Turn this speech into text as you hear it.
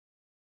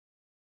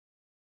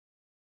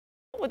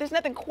Well, there's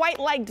nothing quite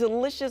like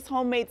delicious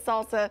homemade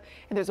salsa,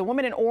 and there's a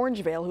woman in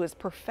Orangevale who has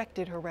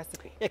perfected her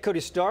recipe. Yeah,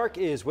 Cody Stark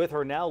is with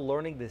her now,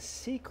 learning the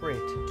secret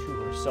to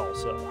her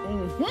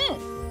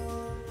salsa.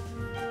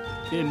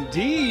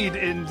 Indeed,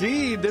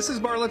 indeed. This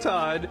is Marla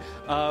Todd.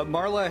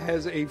 Marla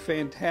has a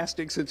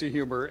fantastic sense of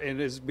humor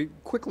and is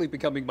quickly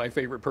becoming my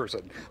favorite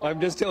person.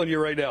 I'm just telling you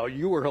right now,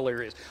 you were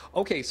hilarious.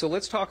 Okay, so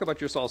let's talk about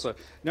your salsa.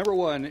 Number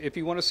one, if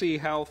you want to see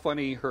how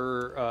funny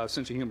her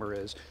sense of humor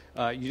is,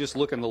 you just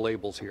look in the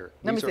labels here.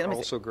 These are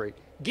also great.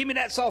 Give me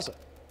that salsa.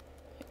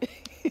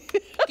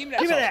 Give me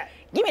that. Give me that.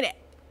 Give me that.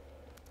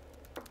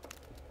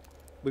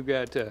 We've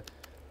got,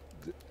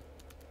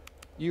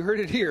 you heard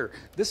it here.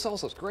 This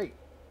salsa's great.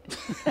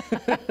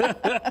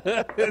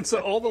 And so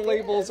all the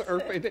labels are,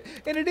 and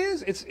it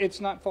is.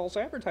 It's not false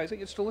advertising.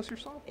 It's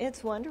delicious salsa.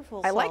 It's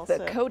wonderful. I like the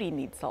salsa. Cody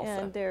needs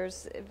salsa. And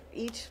there's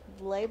each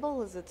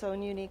label is its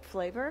own unique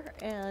flavor,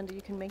 and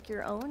you can make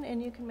your own,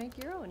 and you can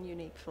make your own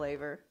unique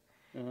flavor.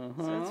 So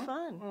it's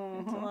fun.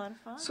 It's a lot of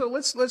fun. So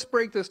let's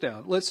break this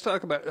down. Let's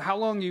talk about how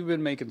long you've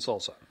been making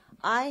salsa.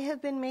 I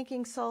have been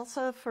making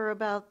salsa for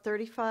about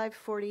 35,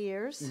 40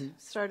 years.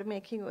 Started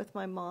making it with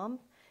my mom.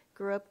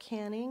 Grew up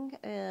canning,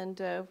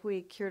 and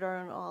we cured our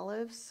own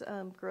olives.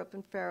 Grew up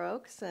in Fair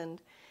Oaks, and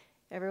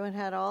everyone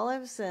had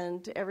olives,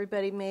 and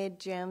everybody made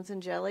jams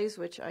and jellies,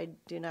 which I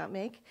do not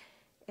make.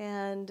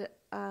 And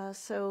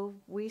so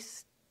we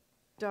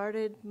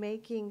started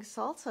making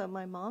salsa,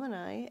 my mom and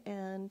I,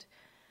 and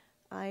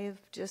I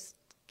have just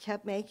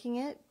kept making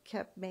it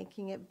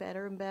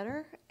better and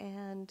better,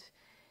 and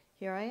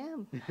here I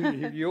am.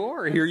 Here you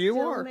are.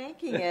 Still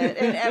making it,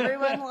 and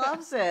everyone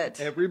loves it.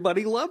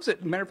 Everybody loves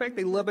it. Matter of fact,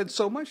 they love it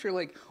so much, you're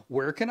like,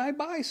 where can I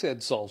buy said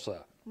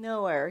salsa?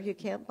 Nowhere. You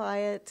can't buy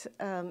it.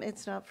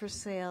 It's not for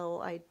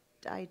sale.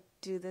 I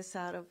do this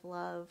out of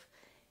love.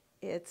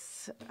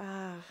 It's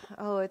one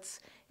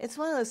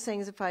of those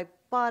things, if I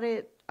bought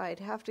it, I'd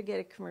have to get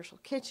a commercial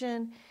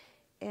kitchen,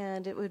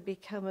 and it would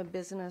become a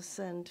business,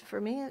 and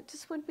for me it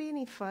just wouldn't be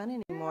any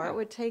fun anymore. It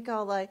would take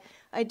all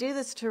I do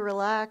this to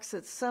relax.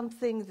 It's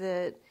something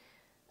that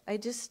I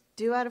just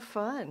do out of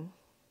fun.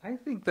 I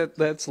think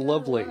that's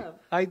lovely.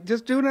 I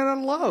just doing it out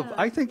of love. Yeah,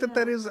 I think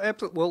that is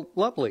absolutely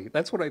lovely.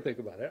 That's what I think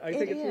about it. I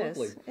think it's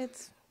lovely.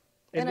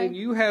 And then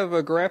you have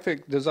a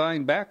graphic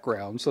design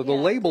background, so the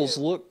labels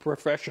look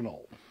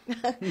professional.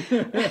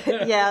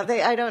 Yeah,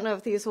 I don't know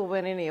if these will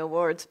win any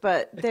awards,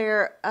 but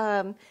they're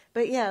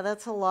but yeah,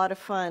 that's a lot of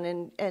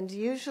fun, and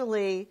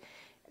usually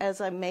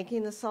as I'm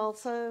making the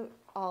salsa,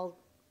 I'll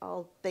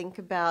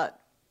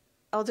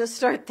just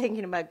start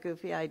thinking about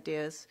goofy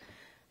ideas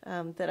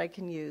that I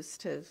can use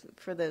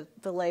for the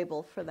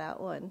label for that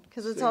one,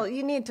 because it's all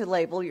you need to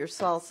label your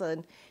salsa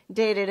and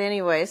date it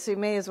anyway, so you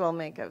may as well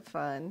make it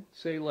fun.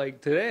 Say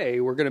like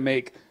today we're going to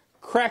make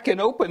cracking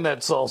open that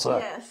salsa.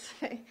 Yes.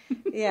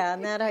 Yeah,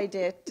 and that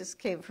idea just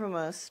came from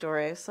a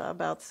story I saw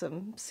about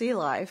some sea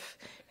life,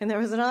 and there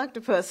was an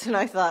octopus, and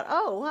I thought,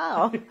 oh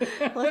wow,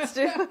 let's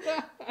do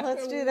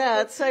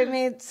that.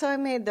 So I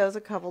made those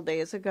a couple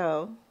days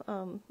ago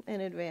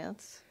in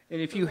advance.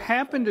 And if you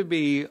happen to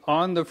be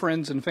on the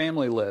friends and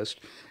family list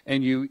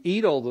and you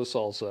eat all the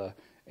salsa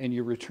and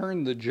you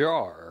return the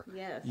jar,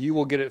 you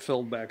will get it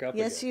filled back up.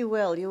 Yes, you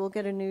will. You will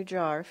get a new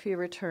jar if you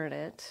return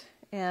it,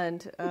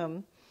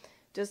 and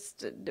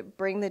just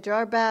bring the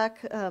jar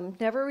back.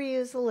 Never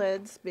reuse the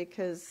lids,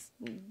 because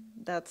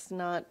that's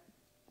not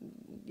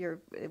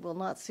it will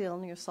not seal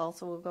and your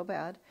salsa will go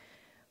bad.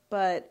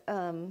 But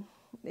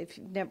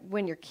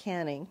when you're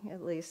canning,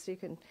 at least you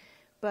can.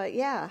 But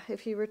yeah,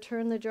 if you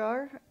return the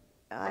jar,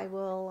 I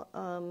will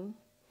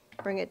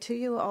bring it to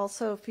you.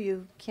 Also, if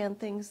you can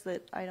things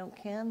that I don't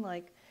can,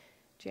 like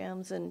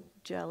jams and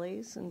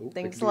jellies and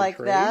things like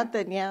that,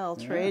 then yeah, I'll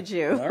trade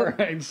you. All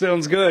right,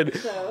 sounds good.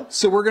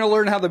 So we're going to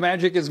learn how the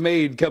magic is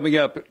made coming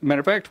up. Matter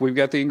of fact, we've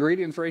got the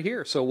ingredients right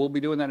here. So we'll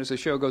be doing that as the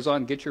show goes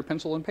on. Get your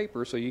pencil and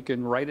paper so you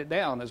can write it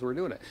down as we're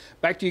doing it.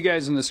 Back to you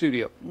guys in the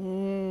studio.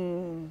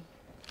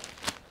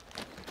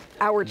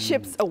 Our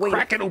chips await.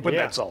 Cracking open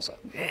that salsa.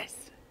 Yes.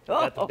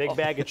 Got the big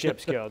bag of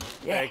chips, Code.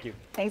 Yeah. Thank you.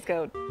 Thanks,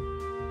 Code.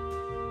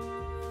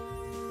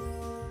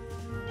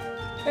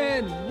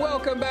 And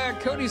welcome back,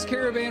 Cody's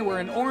Caravan.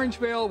 We're in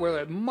Orangevale. We're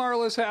at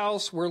Marla's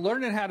house. We're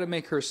learning how to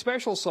make her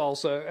special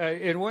salsa.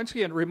 And once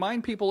again,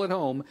 remind people at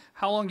home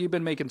how long you've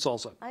been making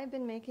salsa. I've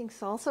been making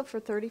salsa for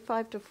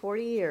 35 to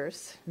 40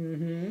 years.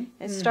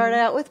 I started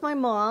out with my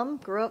mom.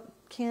 Grew up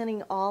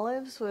canning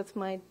olives with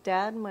my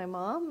dad and my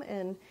mom,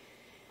 and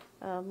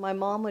my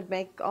mom would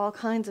make all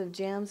kinds of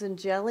jams and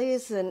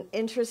jellies and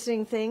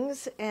interesting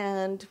things,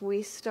 and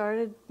we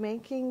started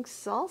making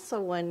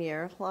salsa one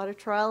year. A lot of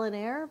trial and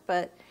error,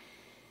 but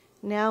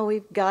now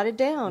we've got it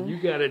down. You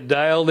got it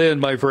dialed in,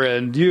 my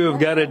friend. You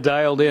have got it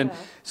dialed in. Yeah.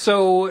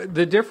 So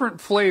the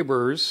different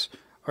flavors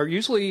are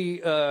usually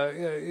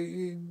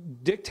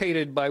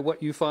dictated by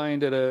what you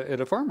find at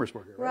a farmer's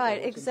market,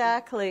 right? Right,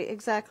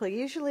 exactly.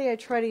 Usually I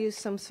try to use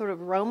some sort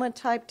of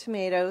Roma-type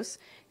tomatoes,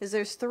 because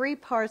there's 3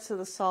 parts of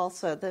the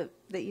salsa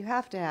that you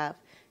have to have.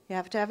 You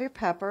have to have your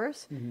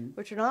peppers,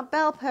 which are not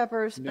bell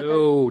peppers. But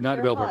No, not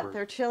they're bell hot. peppers.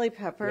 They're chili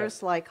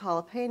peppers like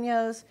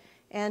jalapenos,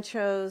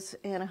 anchos,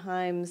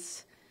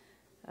 Anaheim's,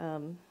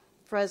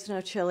 Fresno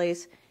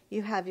chilies.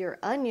 You have your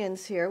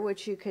onions here,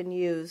 which you can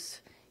use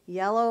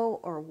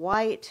yellow or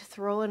white,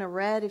 throw in a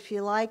red if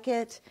you like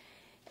it.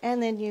 And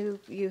then you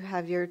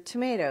have your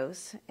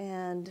tomatoes.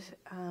 And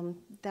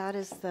that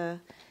is the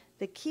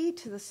key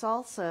to the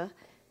salsa.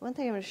 One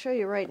thing I'm going to show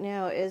you right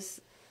now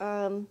is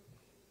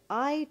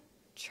I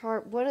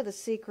chart one of the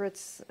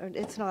secrets.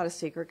 It's not a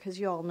secret because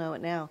you all know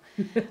it now.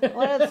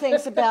 One of the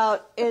things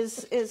about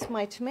is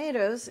my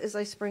tomatoes is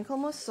I sprinkle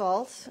them with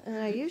salt, and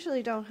I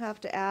usually don't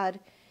have to add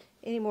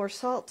any more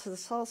salt to the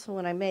salsa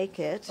when I make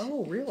it.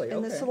 Oh, really?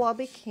 And this Okay. will all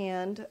be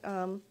canned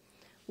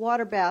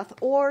water bath,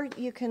 or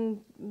you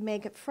can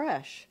make it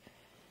fresh.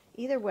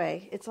 Either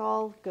way, it's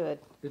all good.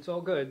 It's all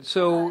good.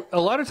 So a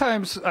lot of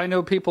times I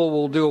know people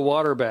will do a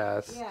water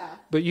bath, Yeah.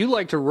 but you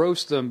like to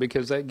roast them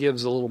because that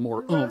gives a little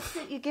more Roast oomph.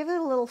 it, you give it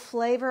a little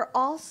flavor.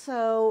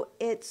 Also,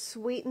 it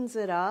sweetens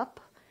it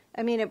up.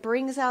 I mean, it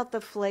brings out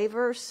the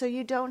flavor, so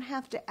you don't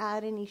have to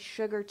add any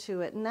sugar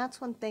to it. And that's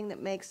one thing that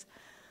makes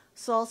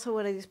salsa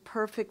one of these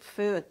perfect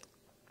foods,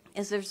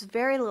 is there's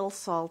very little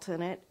salt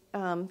in it.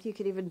 You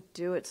could even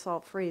do it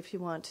salt-free if you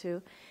want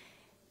to.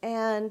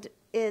 And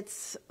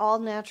it's all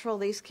natural.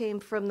 These came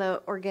from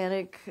the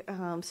organic,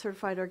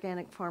 certified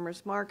organic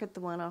farmers market,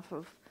 the one off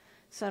of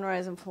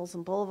Sunrise and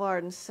Folsom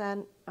Boulevard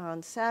and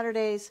on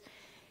Saturdays.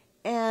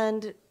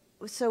 And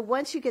so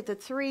once you get the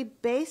three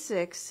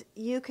basics,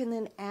 you can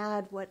then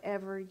add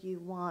whatever you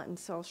want. And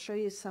so I'll show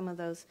you some of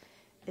those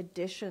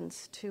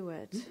additions to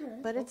it. Okay,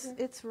 but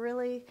it's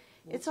really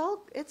it's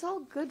all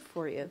good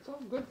for you. It's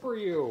all good for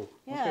you.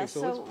 Yeah. Okay, so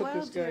let's what put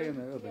this I'll guy do- in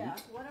the oven. Yeah.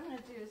 What I'm going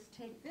to do is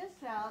take this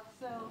out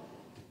so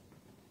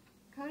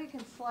Cody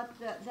can slip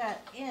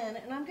that in,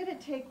 and I'm going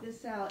to take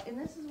this out, and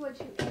this is what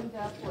you end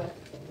up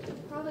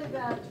with. Probably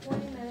about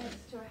 20 minutes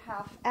to a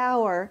half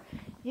hour.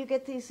 You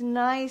get these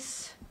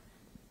nice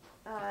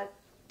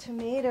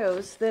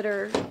tomatoes that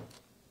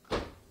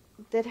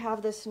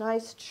have this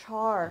nice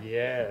char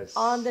Yes.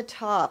 on the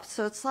top.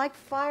 So it's like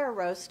fire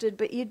roasted,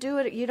 but you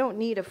don't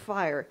need a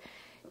fire.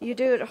 You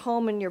do it at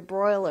home in your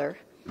broiler.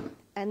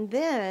 And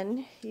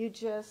then you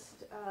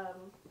just,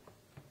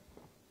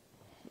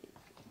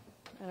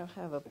 I don't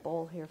have a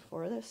bowl here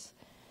for this.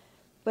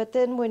 But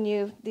then when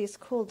these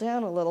cool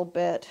down a little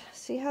bit,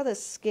 see how the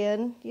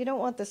skin, you don't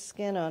want the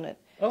skin on it.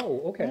 Oh,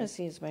 I'm okay. going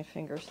to use my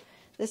fingers.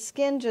 The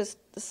skin just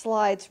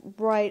slides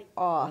right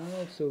off.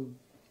 Oh, so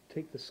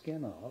take the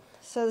skin off.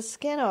 So the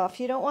skin off.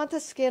 You don't want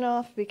the skin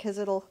off because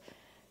it'll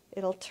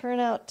turn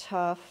out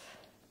tough.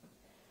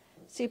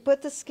 So you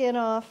put the skin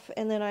off,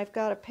 and then I've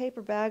got a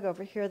paper bag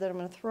over here that I'm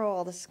going to throw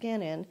all the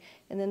skin in,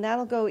 and then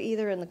that'll go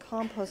either in the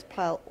compost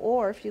pile,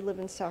 or if you live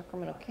in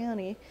Sacramento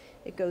County,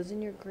 it goes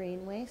in your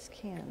green waste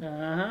can.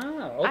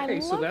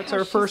 Okay, so love that's how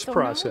our she's first so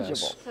process.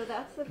 knowledgeable. So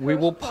that's the We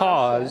will first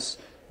process. pause.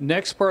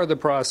 Next part of the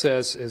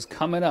process is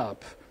coming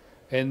up,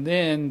 and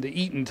then the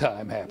eating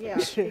time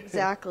happens. Yeah,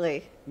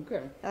 exactly.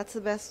 Okay. That's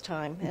the best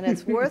time, and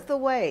it's worth the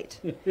wait.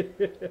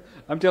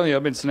 I'm telling you,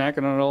 I've been snacking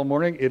on it all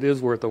morning. It is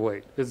worth the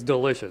wait. It's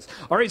delicious.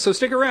 All right, so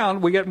stick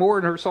around. We got more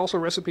in her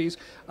salsa recipes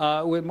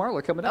with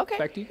Marla coming up. Okay.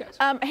 Back to you guys.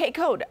 Hey,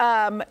 Code,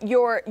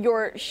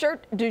 your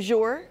shirt du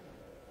jour,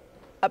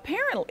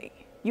 apparently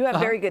you have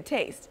very good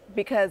taste,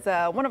 because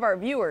one of our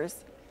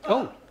viewers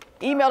Oh,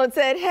 emailed and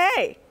said,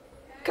 hey,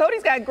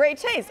 Cody's got great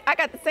taste. I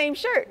got the same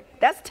shirt.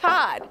 That's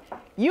Todd.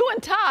 You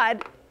and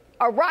Todd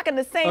are rocking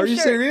the same shirt. Are you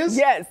serious?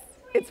 Yes.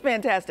 It's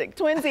fantastic.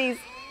 Twinsies.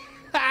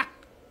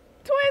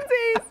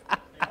 Twinsies.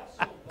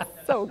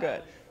 So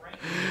good.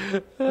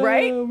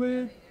 Right? oh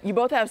man. You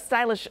both have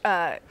stylish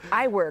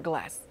eyewear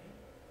glass.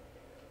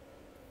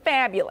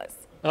 Fabulous.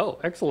 Oh,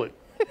 excellent.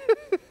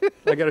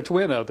 I got a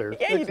twin out there.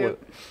 Yeah, you do.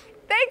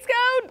 Thanks,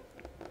 Code.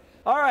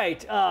 All right,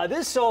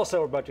 this salsa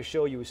we're about to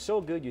show you is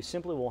so good you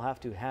simply will have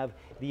to have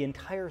the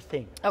entire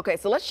thing. Okay,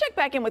 so let's check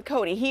back in with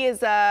Cody. He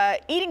is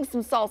eating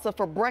some salsa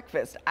for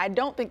breakfast. I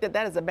don't think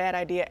that is a bad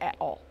idea at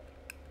all.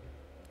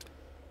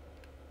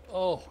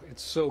 Oh,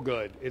 it's so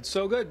good. It's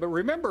so good. But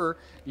remember,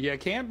 you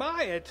can't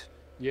buy it.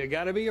 You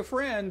got to be a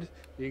friend.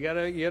 You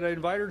gotta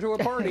invite her to a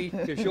party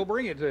because she'll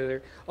bring it to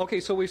there. Okay,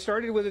 so we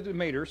started with the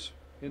tomatoes.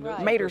 In the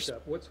Right. first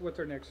step. What's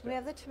our next step? We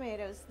have the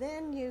tomatoes.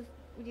 Then you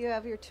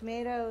have your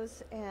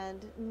tomatoes,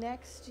 and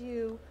next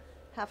you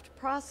have to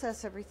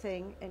process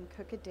everything and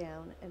cook it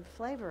down and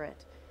flavor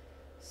it.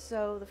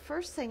 So the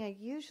first thing I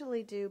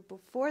usually do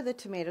before the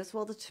tomatoes,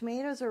 while the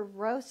tomatoes are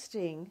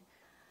roasting,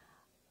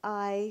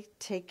 I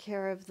take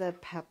care of the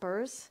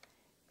peppers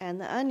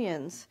and the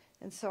onions.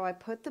 And so I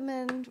put them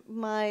in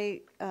my,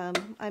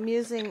 I'm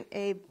using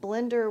a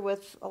blender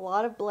with a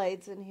lot of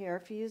blades in here.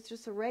 If you use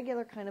just a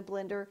regular kind of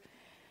blender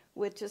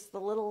with just the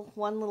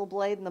one little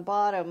blade in the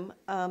bottom,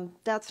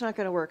 that's not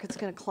going to work. It's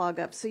going to clog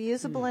up. So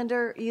use a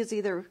blender, use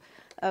either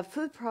a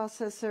food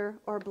processor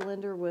or a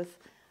blender with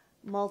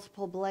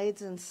multiple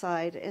blades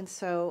inside. And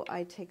so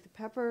I take the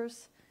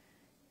peppers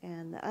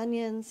and the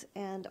onions,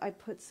 and I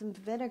put some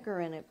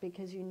vinegar in it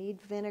because you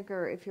need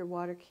vinegar if you're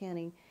water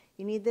canning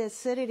You need the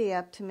acidity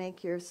up to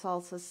make your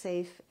salsa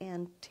safe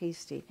and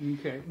tasty.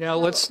 Okay. Now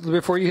let's,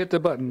 before you hit the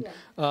button,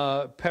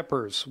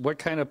 peppers. What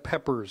kind of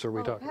peppers are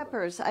we talking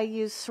Peppers. I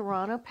use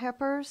serrano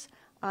peppers,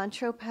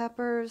 ancho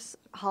peppers,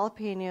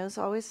 jalapenos,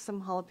 always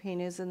some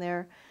jalapenos in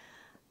there.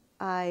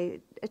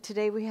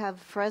 Today we have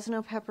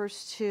Fresno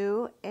peppers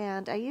too,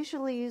 and I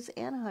usually use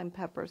Anaheim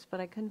peppers,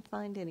 but I couldn't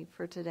find any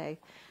for today.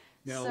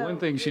 Now, So, one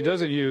thing she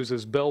doesn't use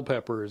is bell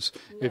peppers.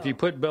 If you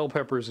put bell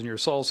peppers in your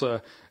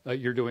salsa,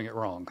 you're doing it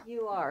wrong.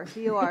 You are. If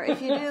you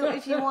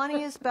want to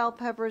use bell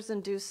peppers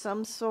and do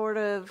some sort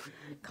of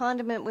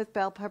condiment with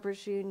bell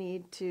peppers, you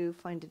need to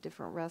find a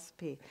different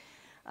recipe.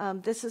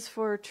 This is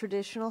for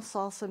traditional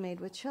salsa made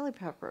with chili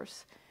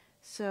peppers.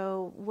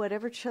 So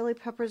whatever chili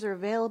peppers are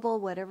available,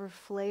 whatever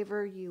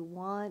flavor you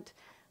want.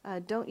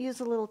 Don't use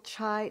the little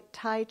Thai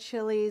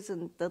chilies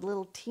and the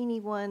little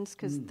teeny ones,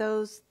 because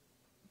those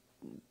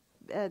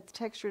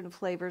texture and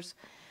flavors,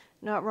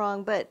 not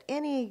wrong, but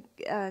any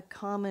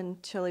common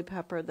chili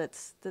pepper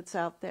that's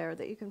out there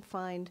that you can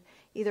find,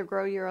 either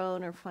grow your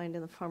own or find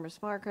in the farmer's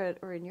market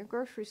or in your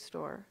grocery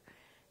store.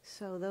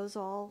 So those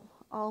all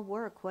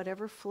work,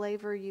 whatever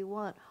flavor you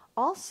want.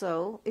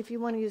 Also, if you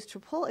want to use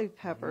chipotle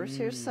peppers,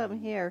 here's some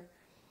here,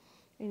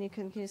 and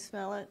can you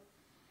smell it?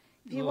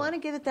 If you want to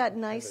give it that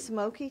nice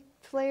smoky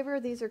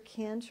flavor, these are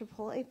canned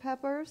chipotle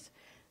peppers.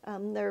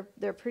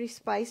 They're pretty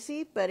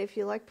spicy, but if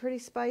you like pretty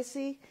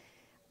spicy,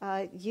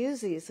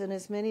 use these in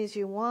as many as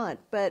you want.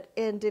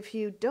 And if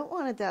you don't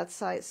want it that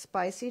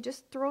spicy,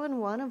 just throw in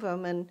one of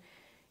them and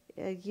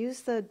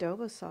use the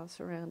adobo sauce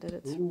around it.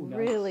 It's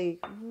really,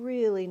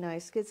 really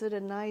nice. Gives it a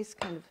nice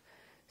kind of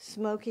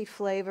smoky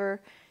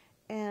flavor.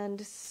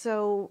 And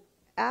so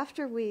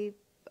after we...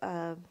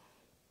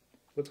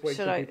 Let's wake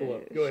some people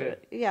up. Go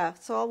ahead. Yeah,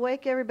 so I'll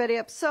wake everybody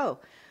up. So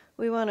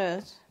we want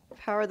to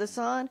power this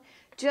on.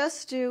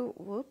 Just do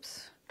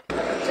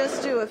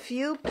a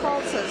few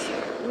pulses.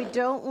 We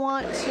don't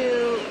want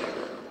to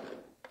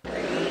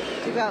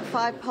do about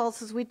 5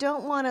 pulses. We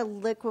don't want to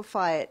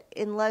liquefy it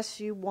unless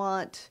you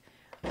want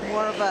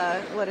more of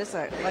a, what is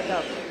that, like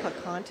a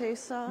picante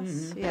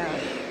sauce? Yeah.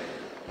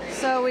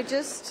 So we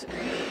just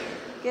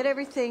get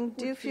everything,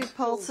 do a few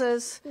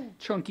pulses.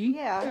 Chunky.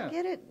 Yeah,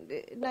 get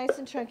it nice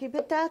and chunky.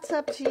 But that's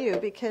up to you,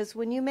 because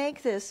when you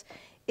make this,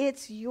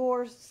 it's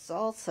your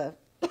salsa.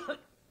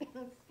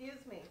 Excuse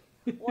me.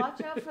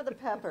 Watch out for the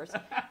peppers.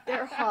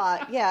 They're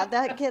hot. Yeah,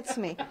 that gets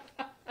me.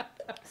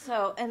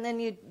 So, and then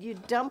you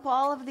dump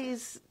all of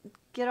these,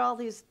 get all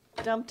these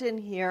dumped in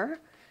here.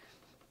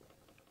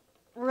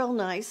 Real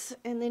nice.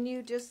 And then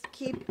you just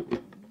keep,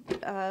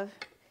 and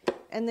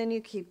then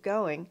you keep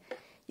going.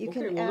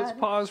 Let's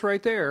pause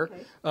right there,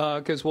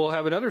 because we'll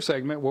have another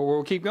segment where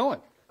we'll keep going.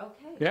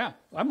 Okay. Yeah,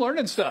 I'm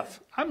learning stuff.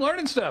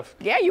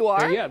 Yeah, you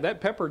are. Yeah, that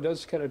pepper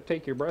does kind of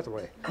take your breath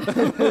away.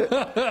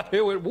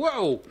 It went,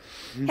 whoa.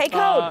 Hey,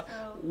 Code.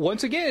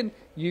 Once again,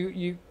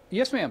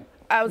 yes, ma'am.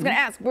 I was going to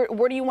ask,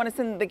 where do you want to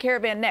send the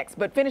caravan next?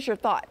 But finish your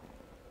thought.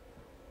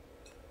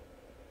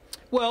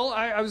 Well,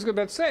 I was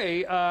about to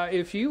say,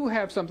 if you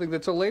have something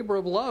that's a labor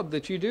of love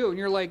that you do, and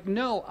you're like,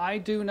 no, I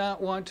do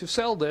not want to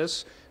sell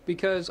this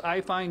because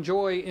I find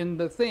joy in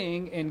the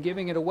thing, and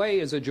giving it away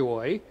is a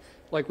joy.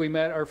 Like we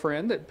met our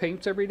friend that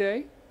paints every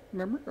day.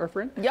 Remember our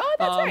friend? Yeah,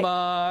 that's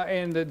right.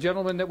 And the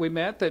gentleman that we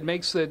met that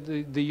makes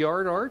the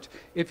yard art.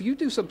 If you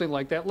do something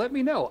like that, let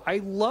me know. I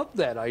love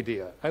that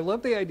idea. I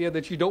love the idea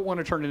that you don't want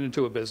to turn it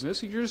into a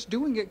business. You're just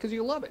doing it because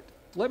you love it.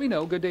 Let me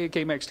know.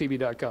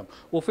 goodday@kmaxtv.com.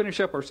 We'll finish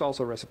up our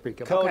salsa recipe.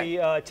 Cody,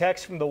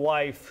 text from the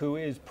wife, who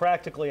is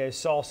practically a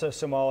salsa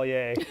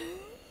sommelier.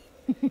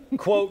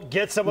 Quote,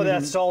 get some of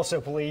that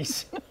salsa,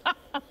 please.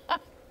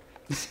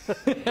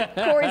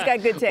 Corey's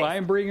got good taste. Well,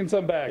 I'm bringing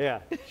some back.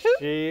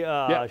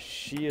 Yeah,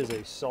 she is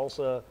a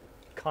salsa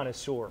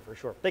connoisseur for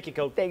sure. Thank you,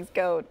 Code. Thanks,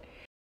 Code.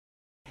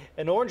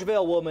 An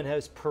Orangevale woman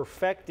has been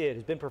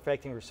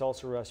perfecting her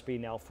salsa recipe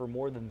now for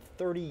more than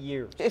 30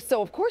 years.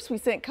 So, of course, we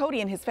sent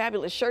Cody in his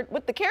fabulous shirt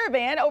with the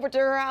caravan over to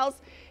her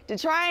house to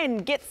try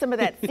and get some of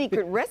that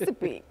secret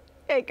recipe.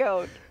 Hey,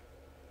 Code.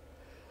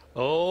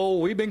 Oh,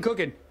 we've been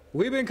cooking.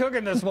 We've been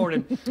cooking this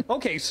morning.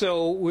 Okay,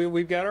 so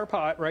we've got our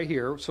pot right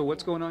here. So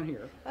what's going on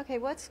here? Okay,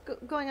 what's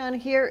going on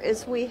here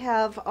is we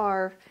have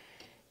our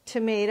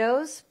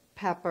tomatoes,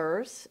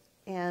 peppers,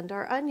 and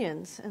our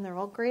onions, and they're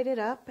all grated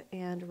up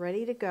and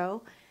ready to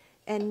go.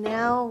 And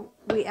now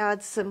we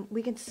add some,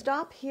 we can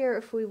stop here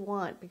if we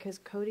want, because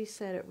Cody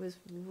said it was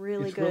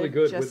really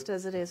good just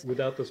as it is.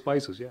 Without the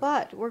spices, yeah.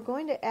 But we're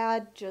going to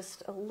add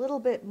just a little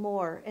bit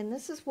more. And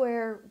this is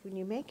where, when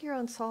you make your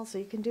own salsa,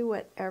 you can do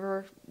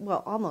whatever,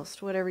 well,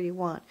 almost whatever you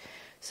want.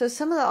 So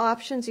some of the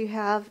options you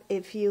have,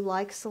 if you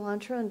like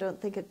cilantro and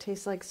don't think it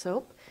tastes like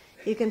soap,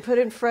 you can put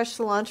in fresh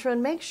cilantro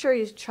and make sure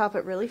you chop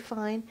it really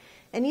fine.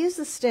 And use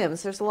the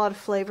stems. There's a lot of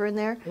flavor in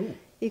there. Ooh.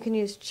 You can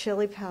use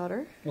chili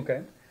powder.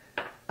 Okay.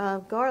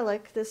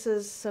 Garlic. This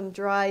is some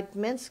dried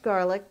minced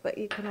garlic, but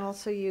you can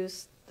also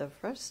use the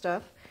fresh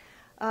stuff.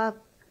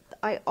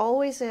 I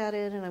always add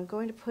in, and I'm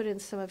going to put in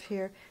some of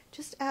here,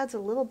 just adds a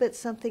little bit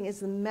something, is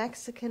the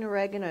Mexican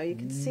oregano. You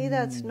can see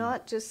that's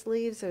not just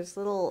leaves. There's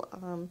little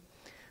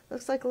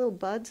looks like little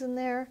buds in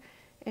there,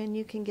 and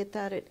you can get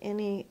that at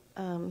any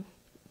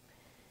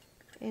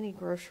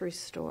grocery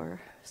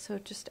store. So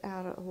just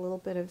add a little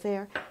bit of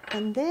there.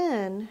 And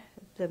then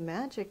the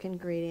magic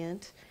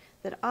ingredient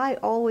that I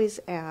always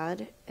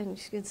add, and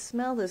you can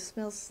smell this,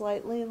 smells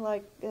slightly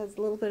like there's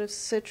a little bit of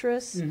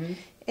citrus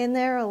in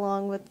there,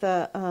 along with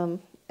the,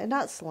 and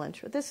not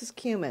cilantro, this is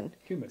cumin.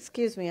 Cumin.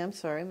 Excuse me, I'm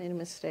sorry, I made a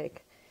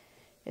mistake.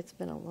 It's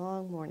been a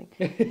long morning.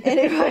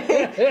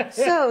 Anyway,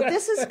 so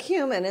this is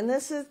cumin, and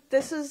this is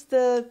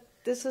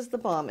the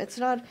bomb. It's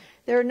not.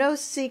 There are no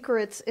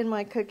secrets in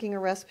my cooking or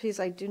recipes.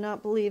 I do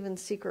not believe in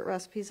secret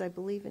recipes. I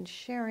believe in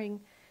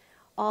sharing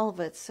all of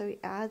it. So you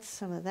add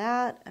some of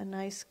that, a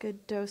nice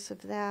good dose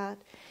of that.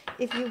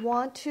 If you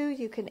want to,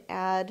 you can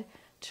add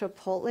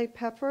chipotle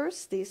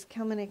peppers. These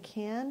come in a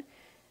can.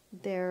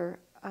 They're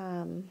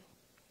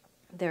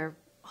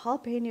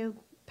jalapeno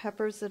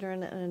peppers that are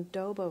in an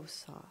adobo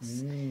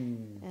sauce,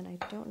 and I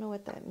don't know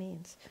what that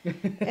means.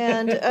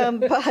 And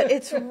but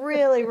it's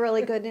really,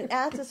 really good, and it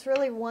adds this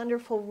really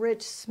wonderful,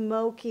 rich,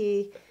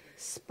 smoky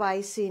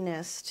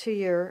spiciness to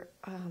your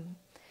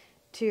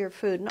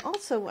food. And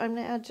also, I'm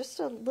going to add just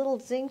a little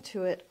zing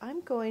to it.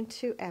 I'm going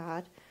to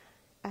add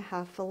a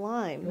half a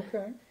lime.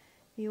 Okay.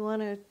 You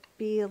want to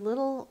be a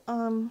little.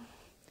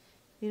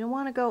 You don't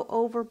want to go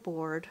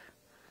overboard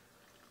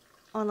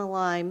on a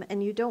lime,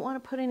 and you don't want to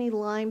put any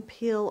lime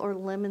peel or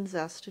lemon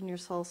zest in your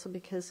salsa,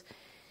 because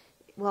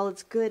while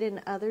it's good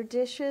in other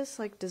dishes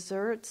like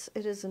desserts,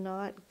 it is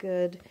not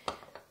good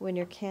when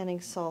you're canning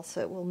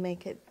salsa. It will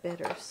make it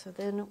bitter. So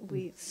then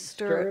we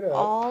stir it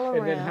all around.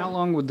 And then how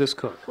long would this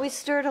cook? We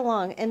stir it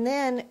along, and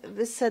then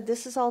this said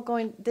this is all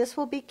going. This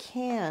will be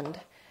canned,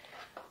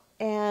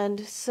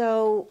 and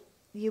so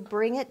you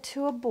bring it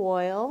to a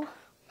boil.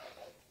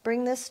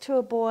 Bring this to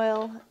a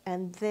boil,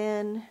 and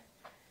then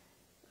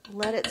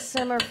let it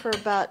simmer for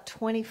about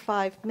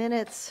 25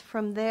 minutes.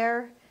 From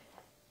there,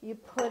 you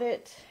put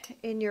it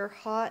in your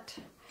hot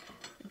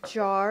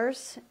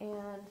jars, and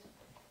I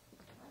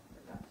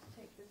forgot to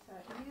take this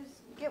out.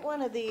 Get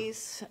one of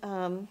these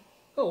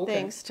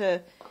things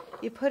to.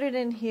 You put it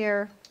in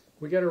here.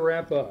 We got to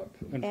wrap up,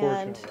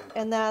 unfortunately.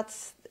 And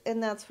that's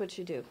what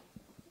you do,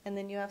 and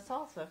then you have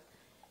salsa.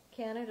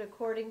 Can it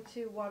according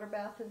to water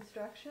bath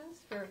instructions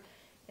for.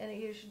 And it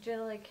usually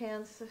generally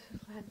cans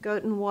go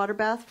in water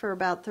bath for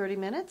about 30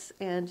 minutes,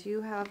 and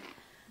you have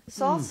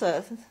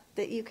salsa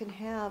that you can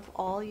have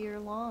all year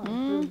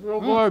long. It's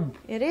real good.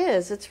 It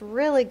is. It's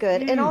really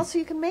good. And also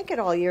you can make it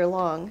all year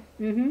long.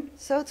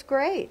 So it's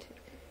great.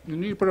 You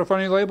need to put a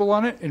funny label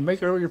on it and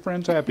make all your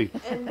friends happy.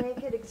 And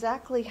make it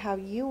exactly how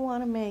you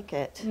want to make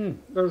it.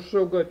 They're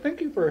so good. Thank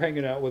you for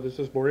hanging out with us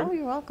this morning. Oh,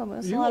 you're welcome. It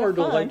was a You lot are of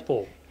fun.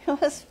 delightful.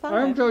 It was fun.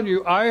 I'm telling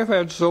you, I have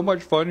had so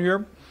much fun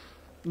here.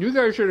 You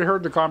guys should have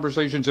heard the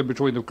conversations in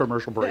between the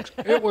commercial breaks.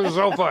 It was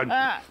so fun.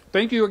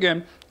 Thank you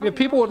again. If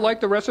people would like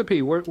the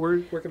recipe, where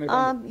can they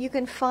find it? You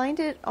can find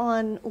it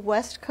on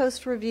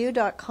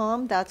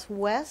westcoastreview.com. That's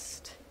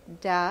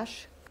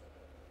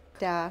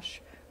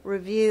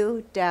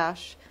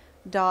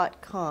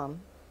west-review-.com.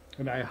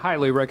 And I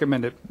highly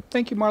recommend it.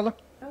 Thank you, Marla.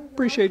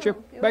 Appreciate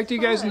you. Back to you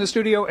guys in the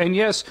studio. And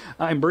yes,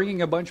 I'm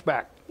bringing a bunch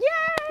back.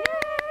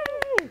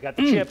 Yay! Got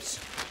the chips.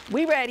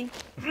 We ready.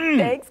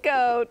 Thanks,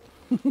 Code.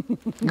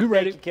 You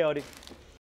ready? Thank you, Cody.